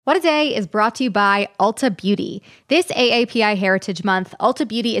What a Day is brought to you by Ulta Beauty. This AAPI Heritage Month, Ulta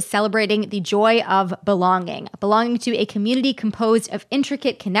Beauty is celebrating the joy of belonging to a community composed of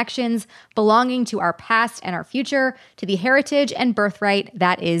intricate connections, belonging to our past and our future, to the heritage and birthright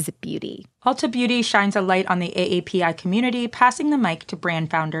that is beauty. Ulta Beauty shines a light on the AAPI community, passing the mic to brand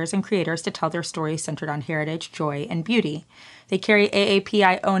founders and creators to tell their stories centered on heritage, joy, and beauty. They carry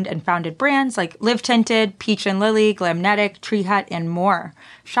AAPI-owned and founded brands like Live Tinted, Peach and Lily, Glamnetic, Tree Hut, and more.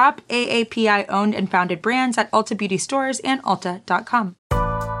 Shop AAPI-owned and founded brands at Ulta Beauty stores and Ulta.com.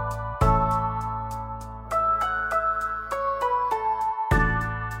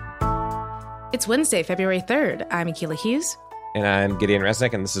 It's Wednesday, February 3rd. I'm Akilah Hughes. And I'm Gideon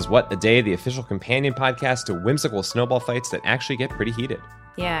Resnick, and this is What a Day, the official companion podcast to whimsical snowball fights that actually get pretty heated.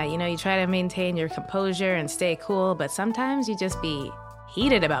 Yeah, you try to maintain your composure and stay cool, but sometimes you just be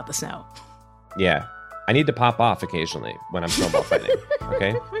heated about the snow. Yeah, I need to pop off occasionally when I'm snowball fighting,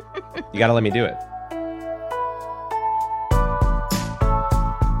 okay? You gotta let me do it.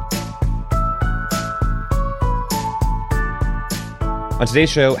 On today's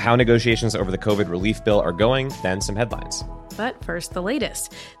show, how negotiations over the COVID relief bill are going, then some headlines. But first, the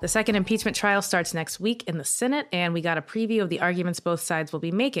latest. The second impeachment trial starts next week in the Senate, and we got a preview of the arguments both sides will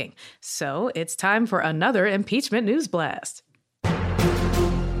be making. So it's time for another impeachment news blast.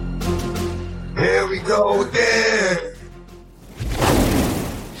 Here we go again.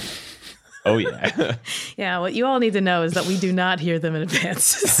 Oh, yeah. Yeah, what you all need to know is that we do not hear them in advance.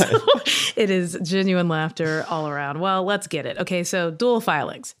 So it is genuine laughter all around. Well, let's get it. Okay, so dual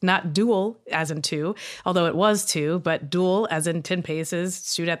filings. Not dual as in two, although it was two, but dual as in 10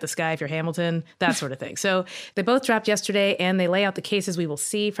 paces, shoot at the sky if you're Hamilton, that sort of thing. So they both dropped yesterday, and they lay out the cases we will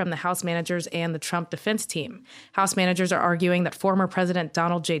see from the House managers and the Trump defense team. House managers are arguing that former President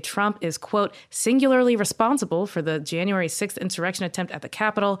Donald J. Trump is, quote, singularly responsible for the January 6th insurrection attempt at the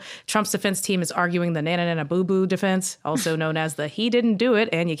Capitol. Trump's defense team is arguing the nana nana boo boo defense, also known as the he didn't do it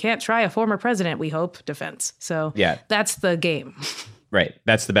and you can't try a former president, we hope, defense. So yeah, that's the game. Right.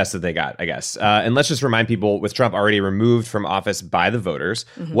 That's the best that they got, I guess. And let's just remind people, with Trump already removed from office by the voters,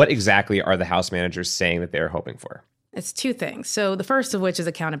 what exactly are the House managers saying that they're hoping for? It's two things. So the first of which is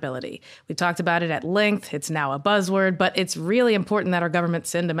accountability. We talked about it at length. It's now a buzzword, but it's really important that our government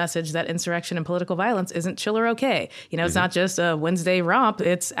send a message that insurrection and political violence isn't chill or okay. It's not just a Wednesday romp.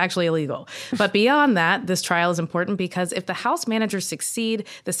 It's actually illegal. But beyond that, this trial is important because if the House managers succeed,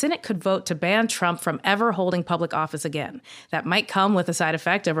 the Senate could vote to ban Trump from ever holding public office again. That might come with a side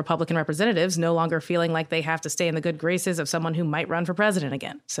effect of Republican representatives no longer feeling like they have to stay in the good graces of someone who might run for president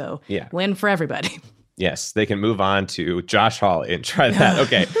again. So win for everybody. Yes, they can move on to Josh Hawley and try that.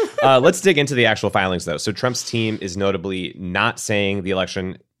 Okay, let's dig into the actual filings, though. So Trump's team is notably not saying the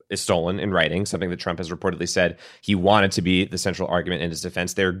election is stolen in writing, something that Trump has reportedly said he wanted to be the central argument in his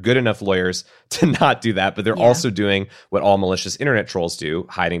defense. They're good enough lawyers to not do that, but they're also doing what all malicious internet trolls do,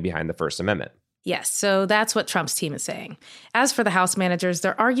 hiding behind the First Amendment. Yes, so that's what Trump's team is saying. As for the House managers,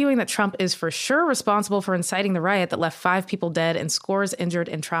 they're arguing that Trump is for sure responsible for inciting the riot that left 5 people dead and scores injured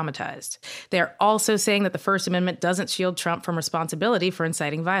and traumatized. They're also saying that the First Amendment doesn't shield Trump from responsibility for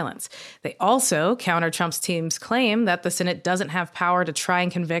inciting violence. They also counter Trump's team's claim that the Senate doesn't have power to try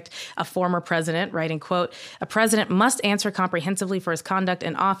and convict a former president, writing, quote, a president must answer comprehensively for his conduct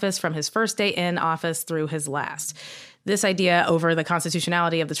in office from his first day in office through his last. This idea over the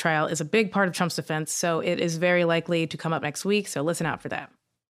constitutionality of the trial is a big part of Trump's defense, so it is very likely to come up next week, so listen out for that.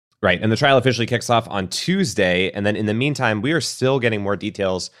 Right, and the trial officially kicks off on Tuesday, and then in the meantime, we are still getting more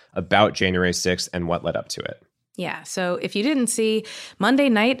details about January 6th and what led up to it. Yeah, so if you didn't see, Monday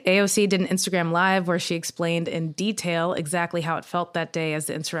night, AOC did an Instagram Live where she explained in detail exactly how it felt that day as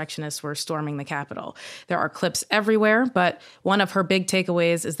the insurrectionists were storming the Capitol. There are clips everywhere, but one of her big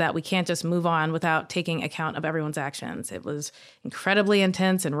takeaways is that we can't just move on without taking account of everyone's actions. It was incredibly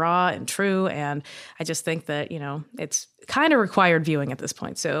intense and raw and true, and I just think that, it's kind of required viewing at this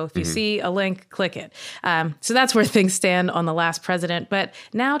point. So if you see a link, click it. So that's where things stand on the last president. But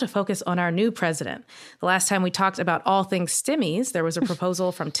now to focus on our new president. The last time we talked about all things stimmies, there was a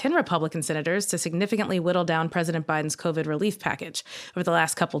proposal from 10 Republican senators to significantly whittle down President Biden's COVID relief package. Over the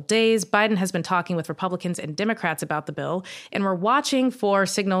last couple days, Biden has been talking with Republicans and Democrats about the bill, and we're watching for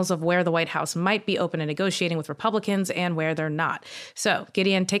signals of where the White House might be open to negotiating with Republicans and where they're not. So,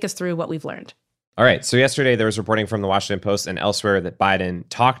 Gideon, take us through what we've learned. All right. So yesterday there was reporting from the Washington Post and elsewhere that Biden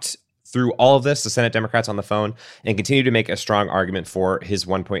talked Through all of this, the Senate Democrats on the phone and continue to make a strong argument for his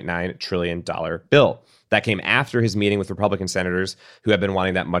 $1.9 trillion bill. That came after his meeting with Republican senators who have been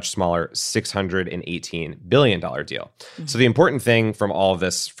wanting that much smaller $618 billion deal. Mm-hmm. So the important thing from all of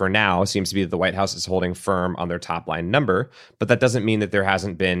this for now seems to be that the White House is holding firm on their top line number, but that doesn't mean that there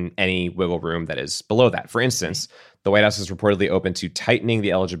hasn't been any wiggle room that is below that. For instance, the White House is reportedly open to tightening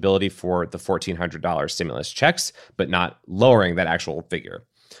the eligibility for the $1,400 stimulus checks, but not lowering that actual figure.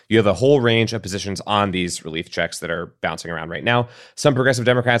 You have a whole range of positions on these relief checks that are bouncing around right now. Some progressive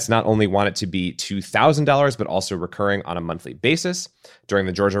Democrats not only want it to be $2,000, but also recurring on a monthly basis. During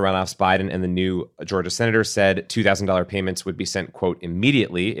the Georgia runoffs, Biden and the new Georgia senator said $2,000 payments would be sent, quote,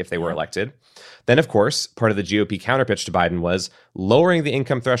 immediately if they were elected. Then, of course, part of the GOP counterpitch to Biden was lowering the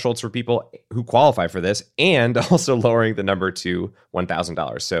income thresholds for people who qualify for this and also lowering the number to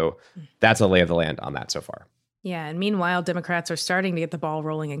 $1,000. So that's a lay of the land on that so far. Yeah, and meanwhile, Democrats are starting to get the ball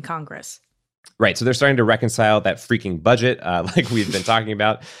rolling in Congress. Right, so they're starting to reconcile that freaking budget like we've been talking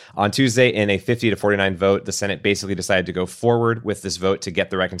about. On Tuesday, in a 50-49 vote, the Senate basically decided to go forward with this vote to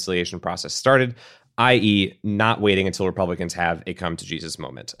get the reconciliation process started, i.e. not waiting until Republicans have a come-to-Jesus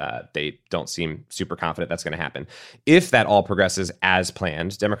moment. They don't seem super confident that's going to happen. If that all progresses as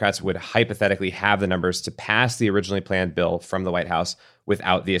planned, Democrats would hypothetically have the numbers to pass the originally planned bill from the White House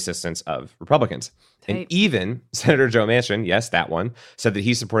without the assistance of Republicans. And even Senator Joe Manchin, yes, that one, said that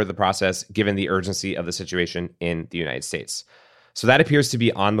he supported the process given the urgency of the situation in the United States. So that appears to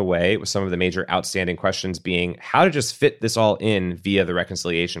be on the way, with some of the major outstanding questions being how to just fit this all in via the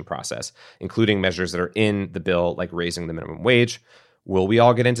reconciliation process, including measures that are in the bill, like raising the minimum wage. Will we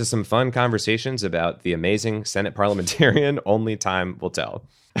all get into some fun conversations about the amazing Senate parliamentarian? Only time will tell.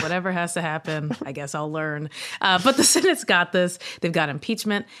 Whatever has to happen, I guess I'll learn. But the Senate's got this. They've got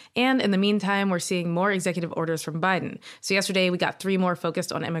impeachment. And in the meantime, we're seeing more executive orders from Biden. So yesterday, we got 3 more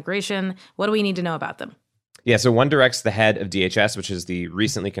focused on immigration. What do we need to know about them? Yeah, so one directs the head of DHS, which is the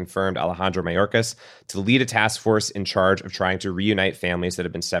recently confirmed Alejandro Mayorkas, to lead a task force in charge of trying to reunite families that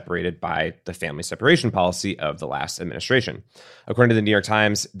have been separated by the family separation policy of the last administration. According to the New York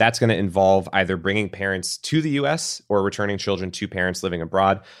Times, that's going to involve either bringing parents to the U.S. or returning children to parents living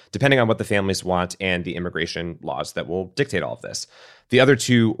abroad, depending on what the families want and the immigration laws that will dictate all of this. The other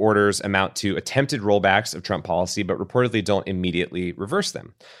 2 orders amount to attempted rollbacks of Trump policy, but reportedly don't immediately reverse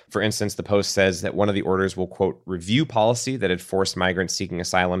them. For instance, the Post says that one of the orders will, quote, review policy that had forced migrants seeking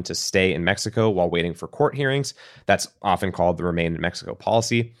asylum to stay in Mexico while waiting for court hearings. That's often called the Remain in Mexico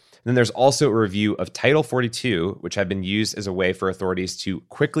policy. And then there's also a review of Title 42, which had been used as a way for authorities to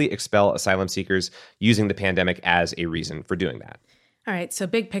quickly expel asylum seekers using the pandemic as a reason for doing that. All right, so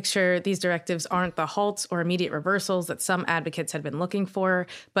big picture, these directives aren't the halts or immediate reversals that some advocates had been looking for,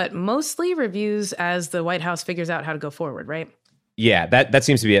 but mostly reviews as the White House figures out how to go forward, right? Yeah, that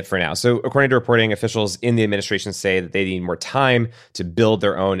seems to be it for now. So according to reporting, officials in the administration say that they need more time to build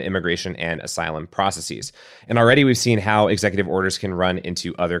their own immigration and asylum processes. And already we've seen how executive orders can run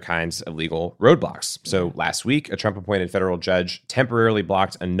into other kinds of legal roadblocks. So last week, a Trump-appointed federal judge temporarily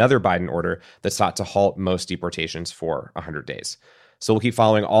blocked another Biden order that sought to halt most deportations for 100 days. So we'll keep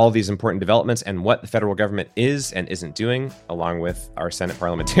following all of these important developments and what the federal government is and isn't doing, along with our Senate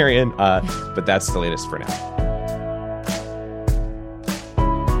parliamentarian. But that's the latest for now.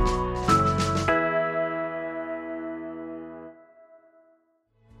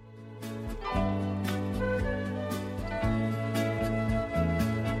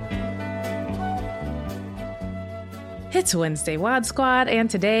 It's Wednesday Wad Squad, and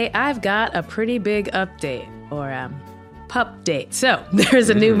today I've got a pretty big update, or pup date. So there's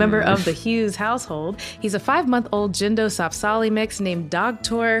a new member of the Hughes household. He's a 5-month-old Jindo Sapsali mix named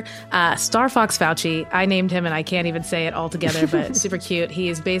Dogtor Star Fox Fauci. I named him, and I can't even say it all together, but super cute. He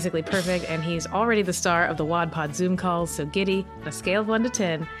is basically perfect, and he's already the star of the Wad Pod Zoom calls. So Giddy, on a scale of 1 to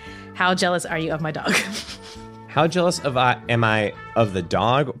 10, how jealous are you of my dog? How jealous am I of the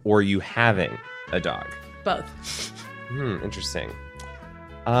dog or you having a dog? Both. Interesting.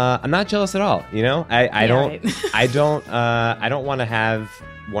 I'm not jealous at all. You know, I don't want to have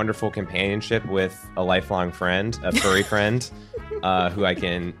wonderful companionship with a lifelong friend, a furry friend, who I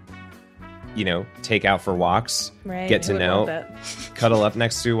can, take out for walks, get to know, cuddle up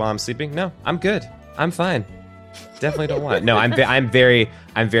next to while I'm sleeping. No, I'm good. I'm fine. Definitely don't want it. No, I'm very,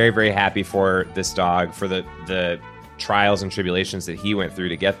 very happy for this dog, for the trials and tribulations that he went through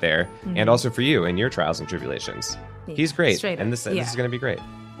to get there, and also for you and your trials and tribulations. Yeah, he's great, and this is going to be great.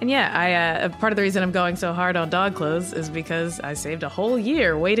 And yeah, part of the reason I'm going so hard on dog clothes is because I saved a whole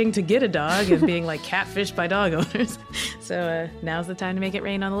year waiting to get a dog and being like catfished by dog owners. So now's the time to make it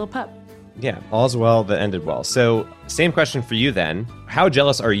rain on the little pup. Yeah, all's well that ended well. So, same question for you then. How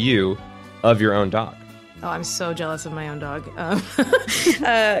jealous are you of your own dog? Oh, I'm so jealous of my own dog.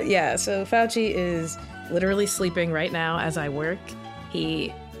 Yeah, so Fauci is literally sleeping right now as I work.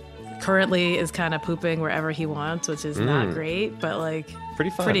 He currently is kind of pooping wherever he wants, which is not great, but like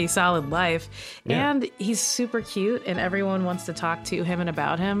pretty fun. Pretty solid life. Yeah. And he's super cute, and everyone wants to talk to him and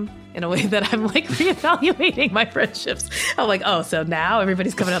about him in a way that I'm like reevaluating my friendships. I'm like, oh, so now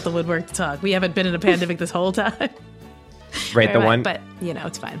everybody's coming out the woodwork to talk. We haven't been in a pandemic this whole time. Right, But, you know,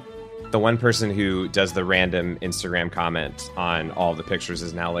 it's fine. The one person who does the random Instagram comment on all the pictures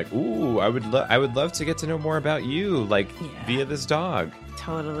is now like, ooh, I would love to get to know more about you, like via this dog.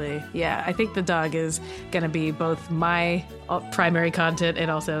 Totally. Yeah, I think the dog is going to be both my primary content, and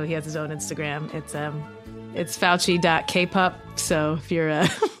also he has his own Instagram. It's Fauci.kpup. So if you're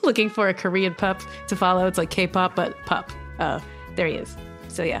looking for a Korean pup to follow, it's like K-pop, but pup. There he is.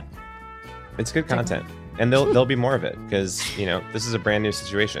 So yeah. It's good content. And there'll be more of it because, you know, this is a brand new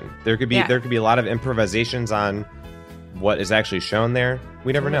situation. There could be a lot of improvisations on what is actually shown there.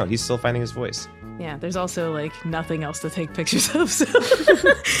 We never know. He's still finding his voice. Yeah, there's also like nothing else to take pictures of. So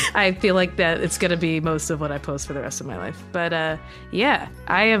I feel like that it's going to be most of what I post for the rest of my life. But yeah,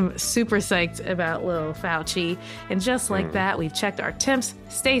 I am super psyched about little Fauci. And just like that, we've checked our temps.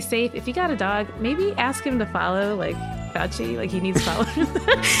 Stay safe. If you got a dog, maybe ask him to follow like Fauci, like he needs followers.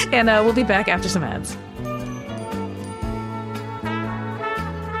 And we'll be back after some ads.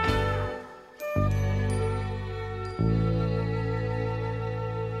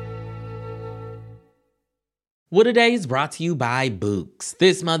 What A Day is brought to you by Books.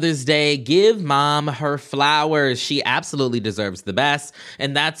 This Mother's Day, give mom her flowers. She absolutely deserves the best,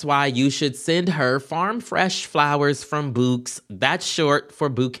 and that's why you should send her farm fresh flowers from Books. That's short for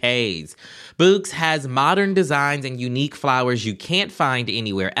bouquets. Books has modern designs and unique flowers you can't find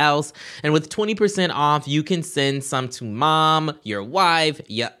anywhere else, and with 20% off, you can send some to mom, your wife,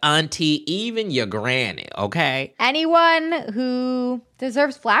 your auntie, even your granny, okay? Anyone who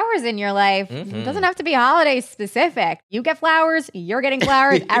deserves flowers in your life. It doesn't have to be holiday specific. You get flowers, you're getting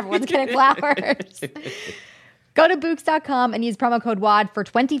flowers, everyone's getting flowers. Go to Books.com and use promo code WAD for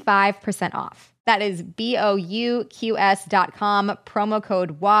 25% off. That is BOUQS.com, promo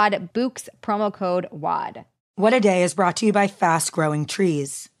code WAD, Books, promo code WAD. What A Day is brought to you by Fast Growing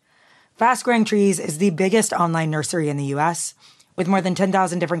Trees. Fast Growing Trees is the biggest online nursery in the U.S., with more than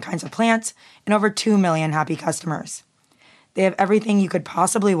 10,000 different kinds of plants and over 2 million happy customers. They have everything you could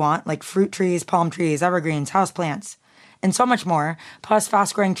possibly want, like fruit trees, palm trees, evergreens, houseplants, and so much more. Plus,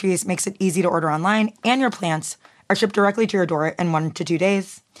 Fast Growing Trees makes it easy to order online, and your plants are shipped directly to your door in 1 to 2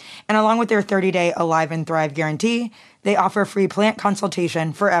 days. And along with their 30-day Alive and Thrive guarantee, they offer free plant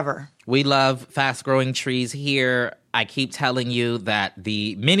consultation forever. We love Fast Growing Trees here. I keep telling you that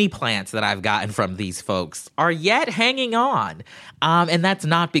the mini plants that I've gotten from these folks are yet hanging on. And that's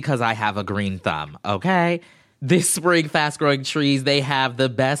not because I have a green thumb, okay? This spring, Fast Growing Trees, they have the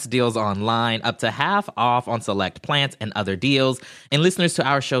best deals online, up to half off on select plants and other deals. And listeners to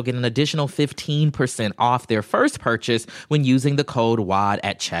our show get an additional 15% off their first purchase when using the code WAD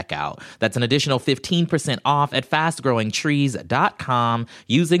at checkout. That's an additional 15% off at fastgrowingtrees.com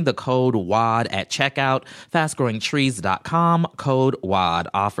using the code WAD at checkout. Fastgrowingtrees.com, code WAD.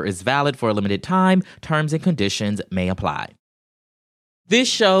 Offer is valid for a limited time. Terms and conditions may apply. This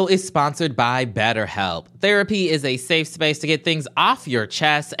show is sponsored by BetterHelp. Therapy is a safe space to get things off your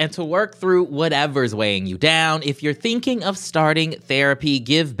chest and to work through whatever's weighing you down. If you're thinking of starting therapy,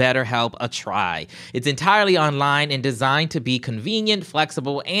 give BetterHelp a try. It's entirely online and designed to be convenient,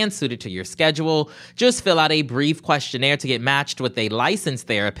 flexible, and suited to your schedule. Just fill out a brief questionnaire to get matched with a licensed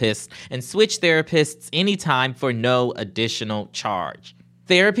therapist and switch therapists anytime for no additional charge.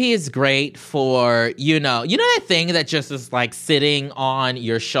 Therapy is great for, you know that thing that just is like sitting on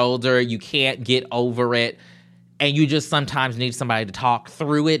your shoulder, you can't get over it, and you just sometimes need somebody to talk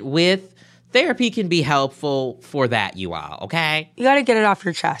through it with? Therapy can be helpful for that, you all, okay? You got to get it off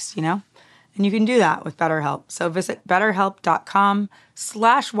your chest, you know? And you can do that with BetterHelp. So visit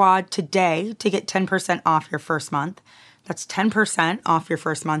betterhelp.com/WAD today to get 10% off your first month. That's 10% off your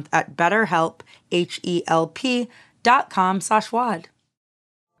first month at betterhelp, HELP.com/WAD.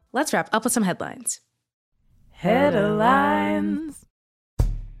 Let's wrap up with some headlines. Headlines.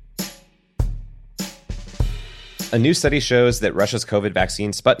 A new study shows that Russia's COVID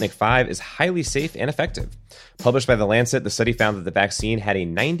vaccine Sputnik V is highly safe and effective. Published by The Lancet, the study found that the vaccine had a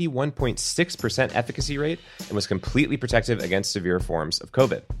 91.6% efficacy rate and was completely protective against severe forms of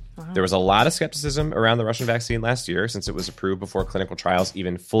COVID. There was a lot of skepticism around the Russian vaccine last year since it was approved before clinical trials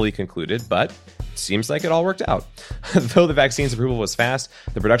even fully concluded, but it seems like it all worked out. Though the vaccine's approval was fast,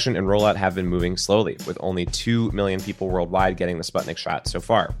 the production and rollout have been moving slowly, with only 2 million people worldwide getting the Sputnik shot so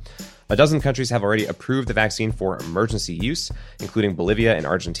far. A dozen countries have already approved the vaccine for emergency use, including Bolivia and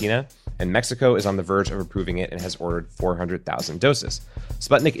Argentina, and Mexico is on the verge of approving it and has ordered 400,000 doses.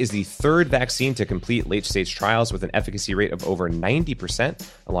 Sputnik is the third vaccine to complete late-stage trials with an efficacy rate of over 90%,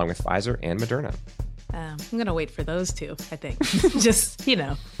 along with Pfizer and Moderna. I'm going to wait for those two, I think. Just,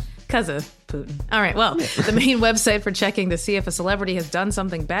 because of Putin. All right, well, the main website for checking to see if a celebrity has done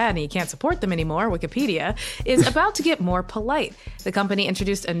something bad and you can't support them anymore, Wikipedia, is about to get more polite. The company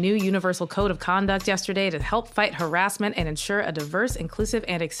introduced a new universal code of conduct yesterday to help fight harassment and ensure a diverse, inclusive,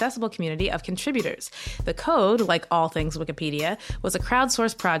 and accessible community of contributors. The code, like all things Wikipedia, was a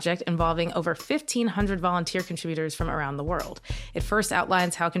crowdsourced project involving over 1,500 volunteer contributors from around the world. It first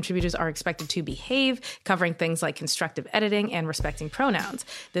outlines how contributors are expected to behave, covering things like constructive editing and respecting pronouns.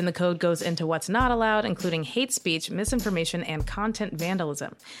 Then the code goes into what's not allowed, including hate speech, misinformation, and content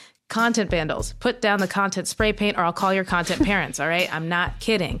vandalism. Content vandals, put down the content spray paint or I'll call your content parents, all right? I'm not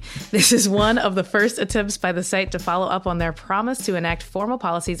kidding. This is one of the first attempts by the site to follow up on their promise to enact formal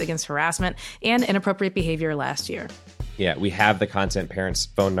policies against harassment and inappropriate behavior last year. Yeah, we have the content parents'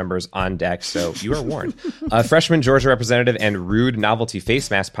 phone numbers on deck, so you are warned. Freshman Georgia representative and rude novelty face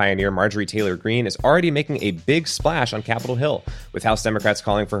mask pioneer Marjorie Taylor Greene is already making a big splash on Capitol Hill, with House Democrats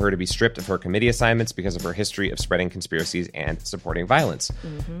calling for her to be stripped of her committee assignments because of her history of spreading conspiracies and supporting violence.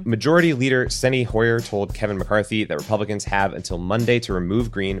 Majority Leader Steny Hoyer told Kevin McCarthy that Republicans have until Monday to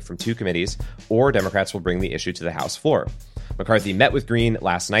remove Greene from 2 committees, or Democrats will bring the issue to the House floor. McCarthy met with Greene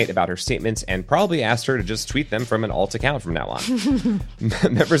last night about her statements and probably asked her to just tweet them from an alt account from now on.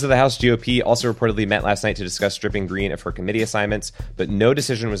 Members of the House GOP also reportedly met last night to discuss stripping Greene of her committee assignments, but no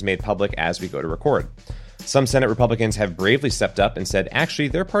decision was made public as we go to record. Some Senate Republicans have bravely stepped up and said, actually,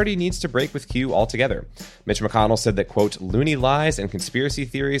 their party needs to break with Q altogether. Mitch McConnell said that, quote, loony lies and conspiracy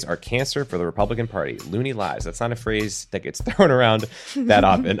theories are cancer for the Republican Party. Loony lies. That's not a phrase that gets thrown around that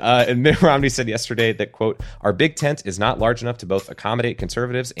often. And Mitt Romney said yesterday that, quote, our big tent is not large enough to both accommodate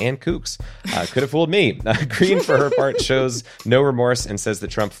conservatives and kooks. Could have fooled me. Greene, for her part, shows no remorse and says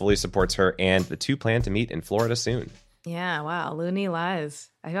that Trump fully supports her and the two plan to meet in Florida soon. Yeah, wow, loony lies.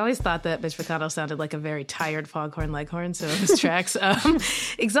 I always thought that Mitch McConnell sounded like a very tired Foghorn Leghorn, so his tracks.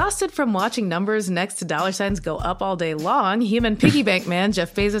 Exhausted from watching numbers next to dollar signs go up all day long, human piggy bank man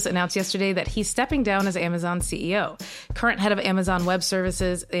Jeff Bezos announced yesterday that he's stepping down as Amazon CEO. Current head of Amazon Web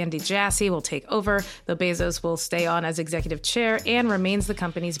Services, Andy Jassy, will take over, though Bezos will stay on as executive chair and remains the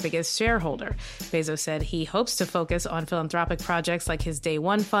company's biggest shareholder. Bezos said he hopes to focus on philanthropic projects like his Day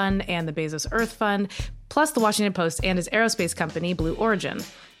One Fund and the Bezos Earth Fund, plus the Washington Post and his aerospace company, Blue Origin.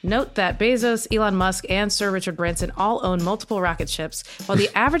 Note that Bezos, Elon Musk, and Sir Richard Branson all own multiple rocket ships, while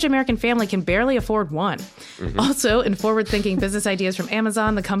the average American family can barely afford one. Also, in forward-thinking business ideas from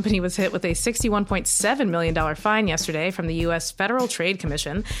Amazon, the company was hit with a $61.7 million fine yesterday from the U.S. Federal Trade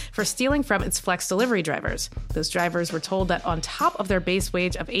Commission for stealing from its flex delivery drivers. Those drivers were told that on top of their base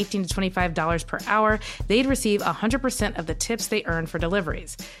wage of $18 to $25 per hour, they'd receive 100% of the tips they earned for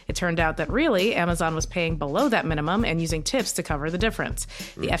deliveries. It turned out that really, Amazon was paying below that minimum and using tips to cover the difference.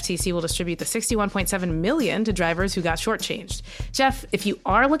 The FTC will distribute the $61.7 million to drivers who got shortchanged. Jeff, if you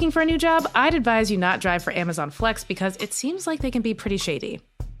are looking for a new job, I'd advise you not drive for Amazon Flex because it seems like they can be pretty shady.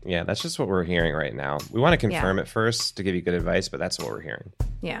 Yeah, that's just what we're hearing right now. We want to confirm it first to give you good advice, but that's what we're hearing.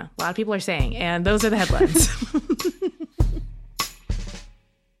 Yeah, a lot of people are saying, and those are the headlines.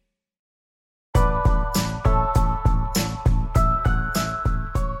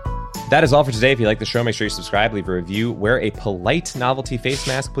 That is all for today. If you like the show, make sure you subscribe, leave a review, wear a polite novelty face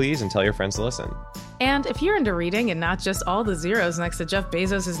mask, please, and tell your friends to listen. And if you're into reading and not just all the zeros next to Jeff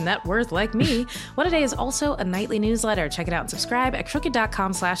Bezos' net worth like me, What a Day is also a nightly newsletter. Check it out and subscribe at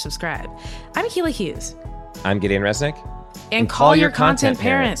crooked.com/subscribe. I'm Akilah Hughes. I'm Gideon Resnick. And call your content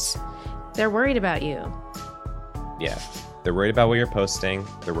parents. They're worried about you. Yeah. They're worried about what you're posting.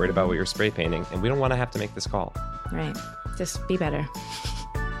 They're worried about what you're spray painting. And we don't want to have to make this call. Right. Just be better.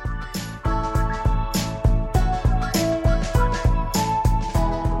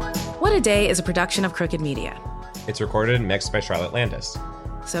 What a Day is a production of Crooked Media. It's recorded and mixed by Charlotte Landis.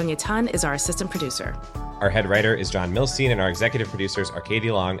 Sonia Tun is our assistant producer. Our head writer is John Milstein, and our executive producers are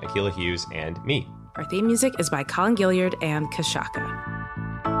Katie Long, Akilah Hughes, and me. Our theme music is by Colin Gilliard and Kashaka.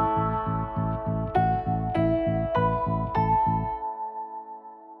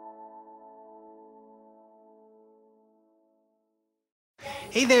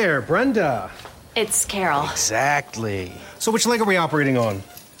 Hey there, Brenda. It's Carol. Exactly. So which leg are we operating on?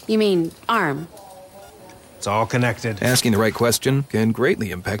 You mean arm? It's all connected. Asking the right question can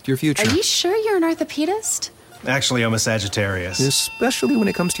greatly impact your future. Are you sure you're an orthopedist? Actually, I'm a Sagittarius. Especially when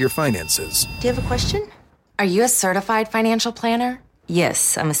it comes to your finances. Do you have a question? Are you a certified financial planner?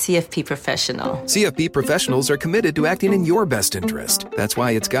 Yes, I'm a CFP professional. CFP professionals are committed to acting in your best interest. That's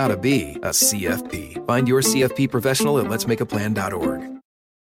why it's gotta be a CFP. Find your CFP professional at letsmakeaplan.org.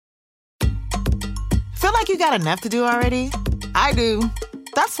 Feel like you got enough to do already? I do.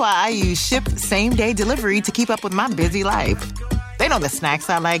 That's why I use Shipt same-day delivery to keep up with my busy life. They know the snacks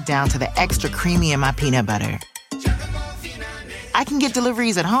I like down to the extra creamy in my peanut butter. I can get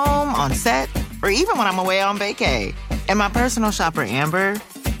deliveries at home, on set, or even when I'm away on vacay. And my personal shopper, Amber,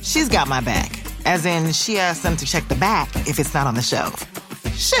 she's got my back. As in, she asks them to check the back if it's not on the shelf.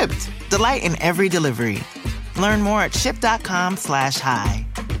 Shipt. Delight in every delivery. Learn more at shipt.com/hi.